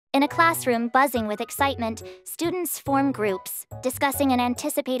In a classroom buzzing with excitement, students form groups, discussing an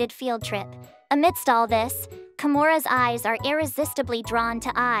anticipated field trip. Amidst all this, Komura's eyes are irresistibly drawn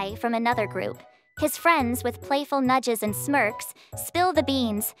to Ai from another group. His friends, with playful nudges and smirks, spill the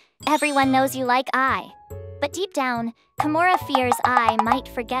beans. Everyone knows you like Ai. But deep down, Komura fears Ai might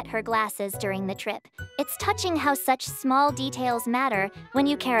forget her glasses during the trip. It's touching how such small details matter when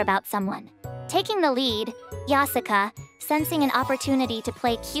you care about someone. Taking the lead, Yasuka, sensing an opportunity to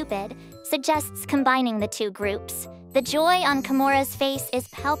play Cupid, suggests combining the two groups. The joy on Komura's face is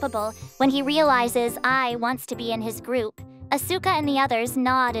palpable when he realizes Ai wants to be in his group. Asuka and the others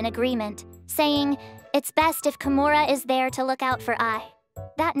nod in agreement, saying, "It's best if Komura is there to look out for Ai."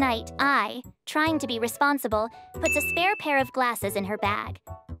 That night, Ai, trying to be responsible, puts a spare pair of glasses in her bag.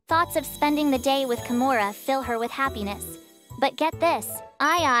 Thoughts of spending the day with Komura fill her with happiness. But get this,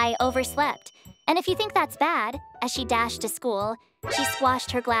 Ai overslept. And if you think that's bad, as she dashed to school, she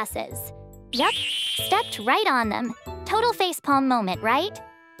squashed her glasses. Yup, stepped right on them. Total facepalm moment, right?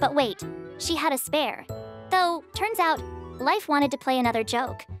 But wait, she had a spare. Though, turns out, life wanted to play another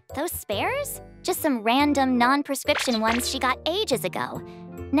joke. Those spares? Just some random non-prescription ones she got ages ago.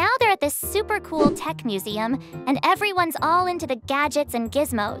 Now they're at this super cool tech museum, and everyone's all into the gadgets and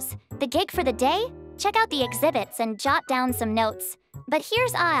gizmos. The gig for the day? Check out the exhibits and jot down some notes. But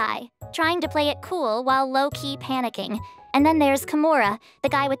here's Ai, trying to play it cool while low-key panicking. And then there's Komura, the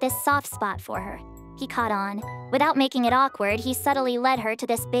guy with this soft spot for her. He caught on. Without making it awkward, he subtly led her to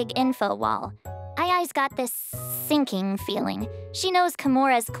this big info wall. Ai's got this sinking feeling. She knows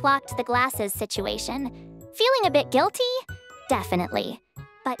Komura's clocked the glasses situation. Feeling a bit guilty? Definitely.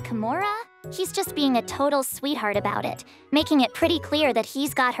 But Komura? He's just being a total sweetheart about it, making it pretty clear that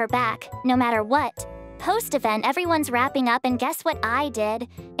he's got her back, no matter what. Post-event, everyone's wrapping up, and guess what Ai did?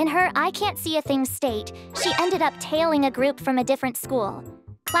 In her I can't see a thing state, she ended up tailing a group from a different school.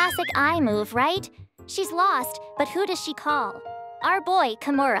 Classic Ai move, right? She's lost, but who does she call? Our boy,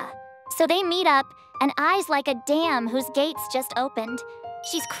 Komura. So they meet up, and Ai's like a dam whose gates just opened.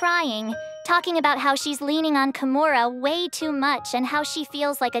 She's crying, talking about how she's leaning on Komura way too much and how she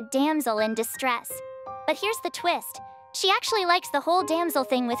feels like a damsel in distress. But here's the twist. She actually likes the whole damsel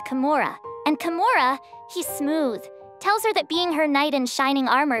thing with Komura. And Komura, he's smooth. Tells her that being her knight in shining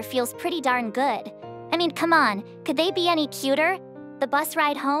armor feels pretty darn good. I mean, come on, could they be any cuter? The bus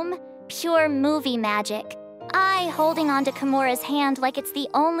ride home? Pure movie magic. Ai holding onto Komura's hand like it's the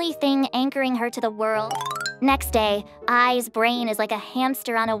only thing anchoring her to the world. Next day, Ai's brain is like a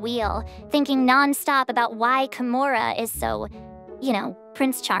hamster on a wheel, thinking non-stop about why Komura is so,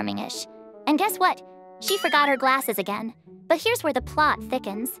 Prince Charming-ish. And guess what? She forgot her glasses again. But here's where the plot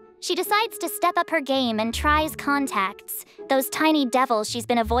thickens. She decides to step up her game and tries contacts, those tiny devils she's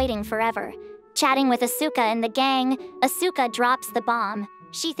been avoiding forever. Chatting with Asuka and the gang, Asuka drops the bomb.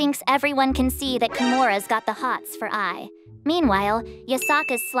 She thinks everyone can see that Komura's got the hots for Ai. Meanwhile,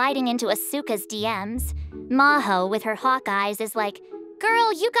 Yasaka's sliding into Asuka's DMs. Maho, with her hawk eyes, is like,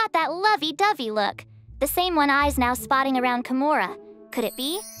 "Girl, you got that lovey-dovey look." The same one Ai's now spotting around Komura. Could it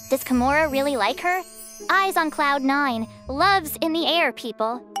be? Does Komura really like her? Ai's on cloud 9. Love's in the air,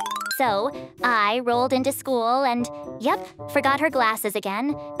 people. So, Ai rolled into school and, forgot her glasses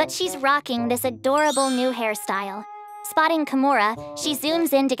again, but she's rocking this adorable new hairstyle. Spotting Komura, she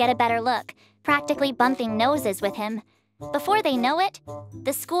zooms in to get a better look, practically bumping noses with him. Before they know it,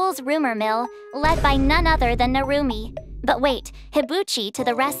 the school's rumor mill, led by none other than Narumi. But wait, Hibuchi to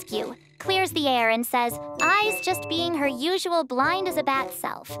the rescue, clears the air and says Ai's just being her usual blind as a bat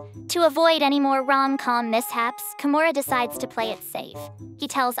self. To avoid any more rom-com mishaps, Komura decides to play it safe. He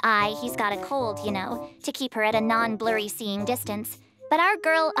tells Ai he's got a cold, to keep her at a non-blurry seeing distance. But our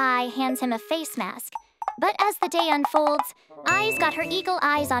girl Ai hands him a face mask. But as the day unfolds, Ai's got her eagle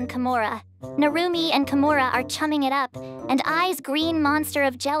eyes on Komura. Narumi and Komura are chumming it up, and Ai's green monster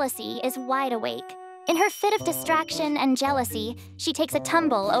of jealousy is wide awake. In her fit of distraction and jealousy, she takes a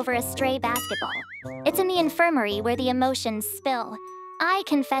tumble over a stray basketball. It's in the infirmary where the emotions spill. Ai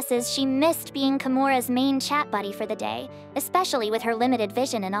confesses she missed being Komura's main chat buddy for the day, especially with her limited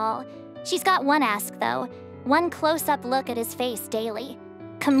vision and all. She's got one ask, though. One close-up look at his face daily.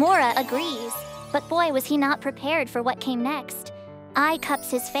 Komura agrees. But boy, was he not prepared for what came next. Ai cups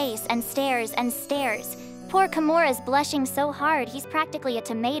his face and stares and stares. Poor Komura's blushing so hard he's practically a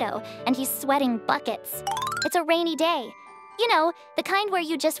tomato, and he's sweating buckets. It's a rainy day. The kind where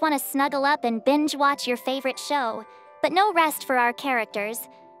you just want to snuggle up and binge-watch your favorite show. But no rest for our characters.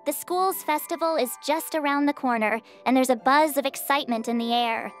 The school's festival is just around the corner, and there's a buzz of excitement in the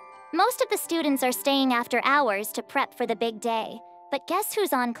air. Most of the students are staying after hours to prep for the big day. But guess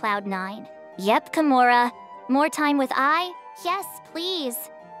who's on cloud 9? Yep, Komura. More time with Ai? Yes, please.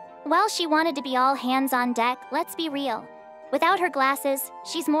 While she wanted to be all hands on deck, let's be real. Without her glasses,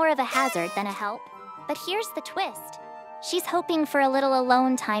 she's more of a hazard than a help. But here's the twist. She's hoping for a little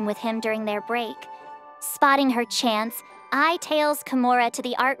alone time with him during their break. Spotting her chance, Ai tails Komura to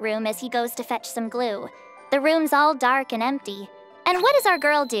the art room as he goes to fetch some glue. The room's all dark and empty. And what does our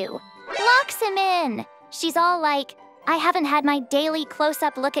girl do? Locks him in! She's all like, I haven't had my daily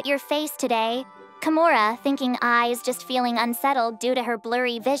close-up look at your face today. Komura, thinking Ai's just feeling unsettled due to her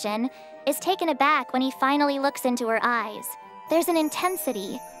blurry vision, is taken aback when he finally looks into her eyes. There's an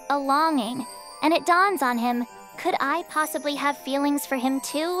intensity, a longing, and it dawns on him, could I possibly have feelings for him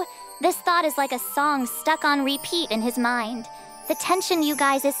too? This thought is like a song stuck on repeat in his mind. The tension, you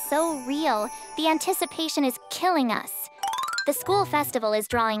guys, is so real. The anticipation is killing us. The school festival is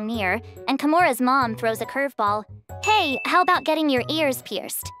drawing near, and Komura's mom throws a curveball. Hey, how about getting your ears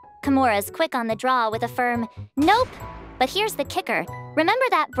pierced? Komura's quick on the draw with a firm, nope. But here's the kicker. Remember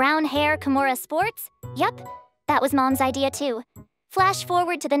that brown hair Komura sports? Yep, that was mom's idea too. Flash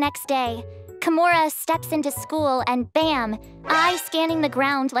forward to the next day. Komura steps into school and bam, Ai scanning the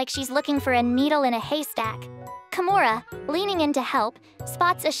ground like she's looking for a needle in a haystack. Komura, leaning in to help,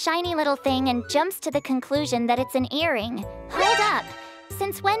 spots a shiny little thing and jumps to the conclusion that it's an earring. Hold up!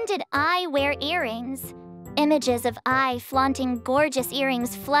 Since when did Ai wear earrings? Images of Ai flaunting gorgeous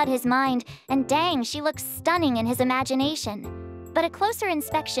earrings flood his mind, and dang, she looks stunning in his imagination. But a closer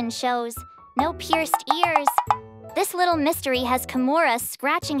inspection shows no pierced ears. This little mystery has Komura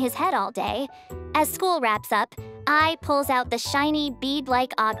scratching his head all day. As school wraps up, Ai pulls out the shiny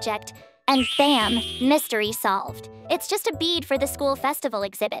bead-like object, and bam, mystery solved. It's just a bead for the school festival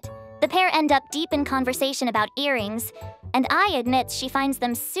exhibit. The pair end up deep in conversation about earrings, and Ai admits she finds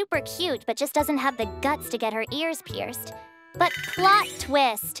them super cute but just doesn't have the guts to get her ears pierced. But plot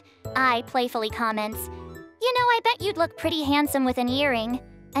twist, Ai playfully comments, you know, I bet you'd look pretty handsome with an earring.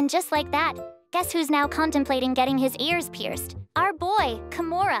 And just like that, guess who's now contemplating getting his ears pierced? Our boy,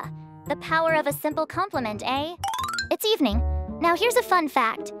 Komura. The power of a simple compliment, eh? It's evening. Now here's a fun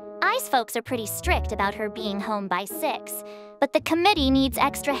fact. Ai's folks are pretty strict about her being home by 6, but the committee needs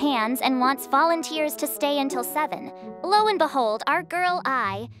extra hands and wants volunteers to stay until 7. Lo and behold, our girl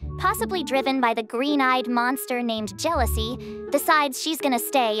Ai, possibly driven by the green-eyed monster named Jealousy, decides she's gonna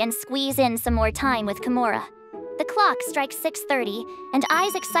stay and squeeze in some more time with Komura. The clock strikes 6:30, and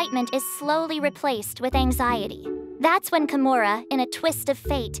Ai's excitement is slowly replaced with anxiety. That's when Komura, in a twist of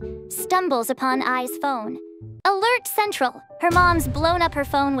fate, stumbles upon Ai's phone. Alert Central! Her mom's blown up her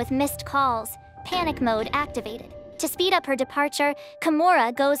phone with missed calls. Panic mode activated. To speed up her departure,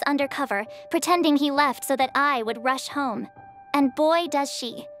 Komura goes undercover, pretending he left so that Ai would rush home. And boy, does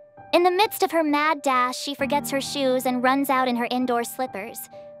she. In the midst of her mad dash, she forgets her shoes and runs out in her indoor slippers.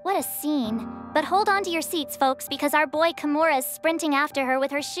 What a scene. But hold on to your seats, folks, because our boy Komura is sprinting after her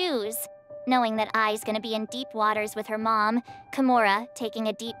with her shoes. Knowing that Ai's gonna be in deep waters with her mom, Komura, taking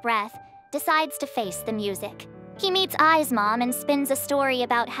a deep breath, decides to face the music. He meets Ai's mom and spins a story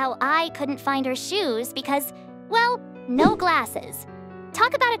about how Ai couldn't find her shoes because, well, no glasses.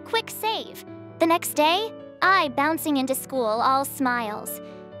 Talk about a quick save. The next day, Ai bouncing into school all smiles.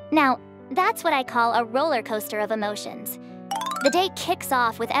 Now, that's what I call a roller coaster of emotions. The day kicks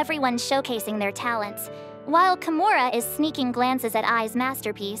off with everyone showcasing their talents. While Komura is sneaking glances at Ai's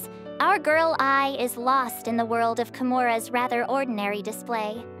masterpiece, our girl Ai is lost in the world of Komura's rather ordinary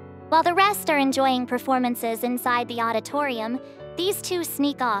display. While the rest are enjoying performances inside the auditorium, these two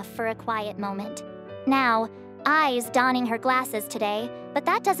sneak off for a quiet moment. Now, Ai's donning her glasses today, but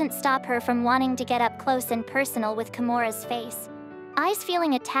that doesn't stop her from wanting to get up close and personal with Komura's face. Ai's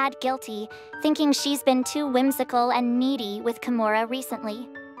feeling a tad guilty, thinking she's been too whimsical and needy with Komura recently,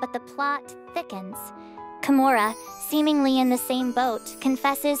 but the plot thickens. Komura, seemingly in the same boat,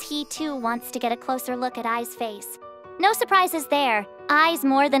 confesses he too wants to get a closer look at Ai's face. No surprises there, Ai's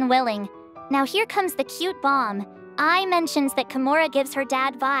more than willing. Now here comes the cute bomb. Ai mentions that Komura gives her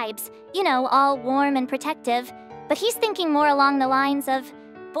dad vibes, you know, all warm and protective, but he's thinking more along the lines of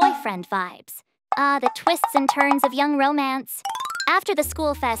boyfriend vibes. The twists and turns of young romance. After the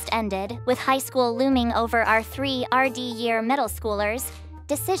school fest ended, with high school looming over our 3 RD year middle schoolers,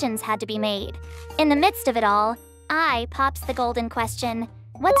 decisions had to be made. In the midst of it all, Ai pops the golden question,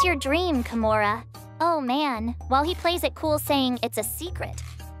 "What's your dream, Komura?" Oh man, while he plays it cool saying it's a secret,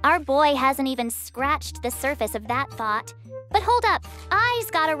 our boy hasn't even scratched the surface of that thought. But hold up, Ai's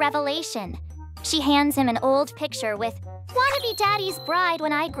got a revelation. She hands him an old picture with, "Wanna be daddy's bride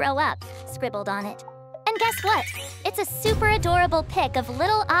when I grow up," scribbled on it. And guess what? It's a super adorable pic of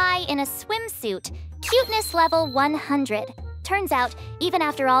little Ai in a swimsuit, cuteness level 100. Turns out, even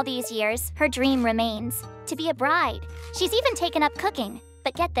after all these years, her dream remains, to be a bride. She's even taken up cooking.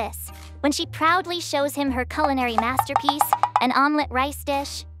 But get this, when she proudly shows him her culinary masterpiece, an omelet rice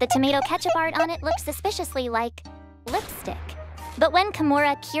dish, the tomato ketchup art on it looks suspiciously like lipstick. But when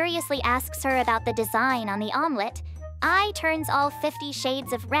Komura curiously asks her about the design on the omelet, Ai turns all 50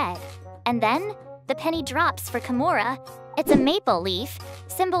 shades of red. And then, the penny drops for Komura. It's a maple leaf,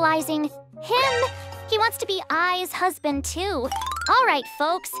 symbolizing him. He wants to be Ai's husband too. All right,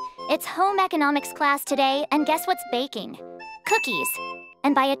 folks, it's home economics class today, and guess what's baking? Cookies.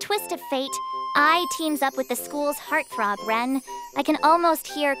 And by a twist of fate, Ai teams up with the school's heartthrob, Ren. I can almost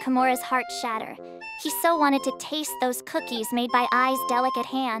hear Komura's heart shatter. He so wanted to taste those cookies made by Ai's delicate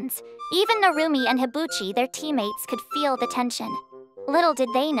hands. Even Narumi and Hibuchi, their teammates, could feel the tension. Little did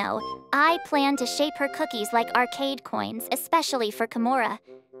they know, Ai planned to shape her cookies like arcade coins, especially for Komura.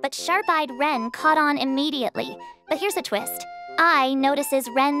 But sharp-eyed Ren caught on immediately. But here's a twist. Ai notices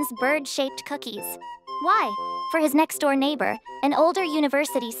Ren's bird-shaped cookies. Why? For his next-door neighbor, an older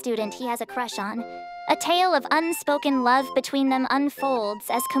university student he has a crush on. A tale of unspoken love between them unfolds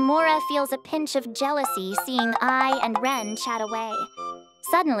as Komura feels a pinch of jealousy seeing Ai and Ren chat away.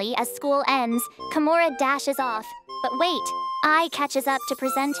 Suddenly, as school ends, Komura dashes off. But wait, Ai catches up to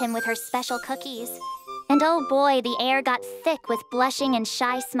present him with her special cookies. And oh boy, the air got thick with blushing and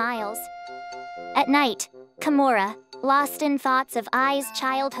shy smiles. At night, Komura, lost in thoughts of Ai's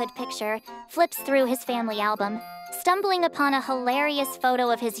childhood picture, flips through his family album. Stumbling upon a hilarious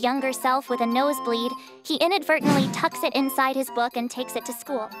photo of his younger self with a nosebleed, he inadvertently tucks it inside his book and takes it to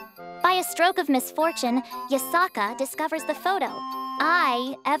school. By a stroke of misfortune, Yasaka discovers the photo.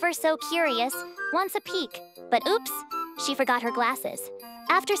 Ai, ever so curious, wants a peek, but oops, she forgot her glasses.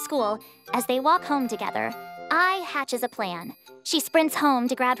 After school, as they walk home together, Ai hatches a plan. She sprints home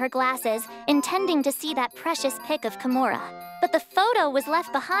to grab her glasses, intending to see that precious pic of Komura. But the photo was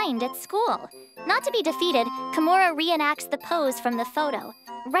left behind at school. Not to be defeated, Komura reenacts the pose from the photo,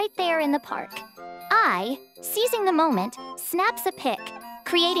 right there in the park. Ai, seizing the moment, snaps a pic,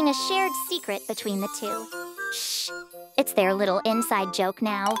 creating a shared secret between the two. Shh, it's their little inside joke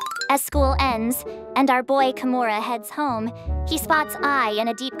now. As school ends, and our boy Komura heads home, he spots Ai in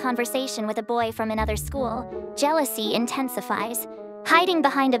a deep conversation with a boy from another school. Jealousy intensifies. Hiding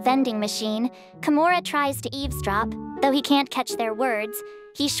behind a vending machine, Komura tries to eavesdrop. Though he can't catch their words,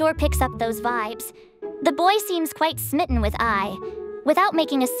 he sure picks up those vibes. The boy seems quite smitten with Ai. Without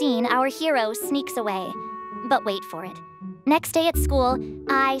making a scene, our hero sneaks away. But wait for it. Next day at school,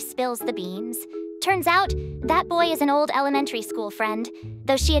 Ai spills the beans. Turns out, that boy is an old elementary school friend,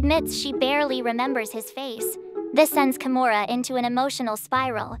 though she admits she barely remembers his face. This sends Komura into an emotional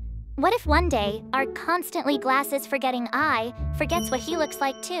spiral. What if one day, our constantly glasses-forgetting Ai forgets what he looks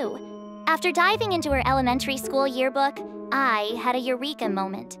like too? After diving into her elementary school yearbook, Ai had a eureka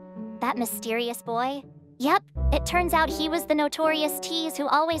moment. That mysterious boy? Yep, it turns out he was the notorious tease who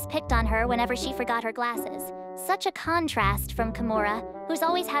always picked on her whenever she forgot her glasses. Such a contrast from Komura, who's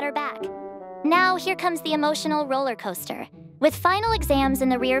always had her back. Now, here comes the emotional roller coaster. With final exams in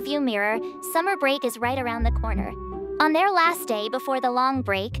the rearview mirror, summer break is right around the corner. On their last day before the long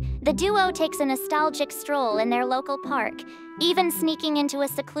break, the duo takes a nostalgic stroll in their local park, even sneaking into a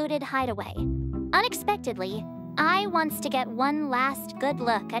secluded hideaway. Unexpectedly, Ai wants to get one last good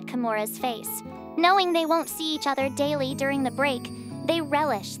look at Komura's face. Knowing they won't see each other daily during the break, they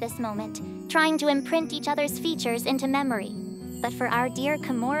relish this moment, trying to imprint each other's features into memory. But for our dear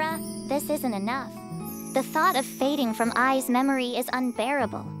Komura, this isn't enough. The thought of fading from Ai's memory is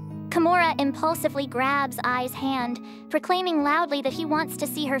unbearable. Komura impulsively grabs Ai's hand, proclaiming loudly that he wants to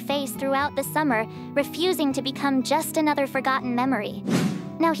see her face throughout the summer, refusing to become just another forgotten memory.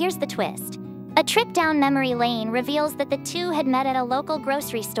 Now here's the twist. A trip down memory lane reveals that the two had met at a local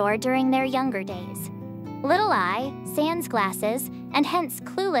grocery store during their younger days. Little Ai, sans glasses, and hence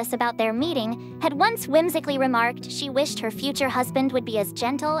clueless about their meeting, had once whimsically remarked she wished her future husband would be as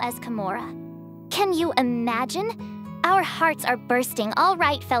gentle as Komura. Can you imagine? Our hearts are bursting. All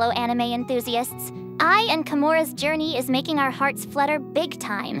right, fellow anime enthusiasts. Ai and Komura's journey is making our hearts flutter big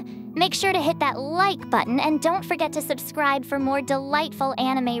time. Make sure to hit that like button and don't forget to subscribe for more delightful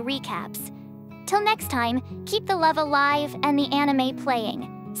anime recaps. Till next time, keep the love alive and the anime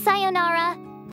playing. Sayonara!